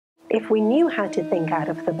If we knew how to think out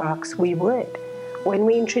of the box, we would. When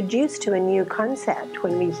we introduce to a new concept,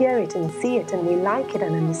 when we hear it and see it and we like it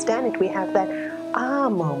and understand it, we have that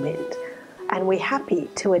moment and we're happy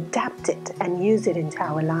to adapt it and use it into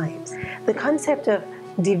our lives. The concept of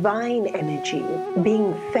divine energy,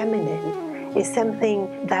 being feminine, is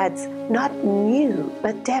something that's not new,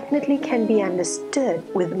 but definitely can be understood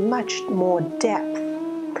with much more depth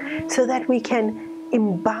so that we can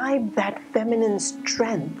imbibe that feminine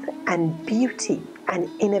strength and beauty and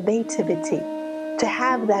innovativity, to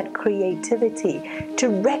have that creativity, to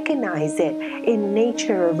recognize it in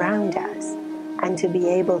nature around us, and to be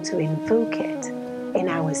able to invoke it in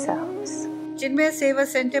ourselves. Chinmaya Seva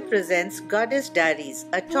Center presents Goddess Diaries,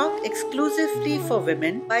 a talk exclusively for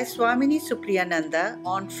women by Swamini Supriyananda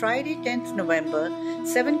on Friday 10th November,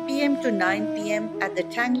 7 p.m. to 9 p.m. at the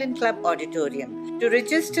Tanglin Club Auditorium. To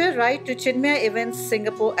register, write to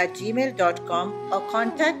chinmayaeventsingapore@gmail.com or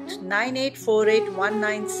contact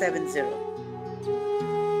 98481970.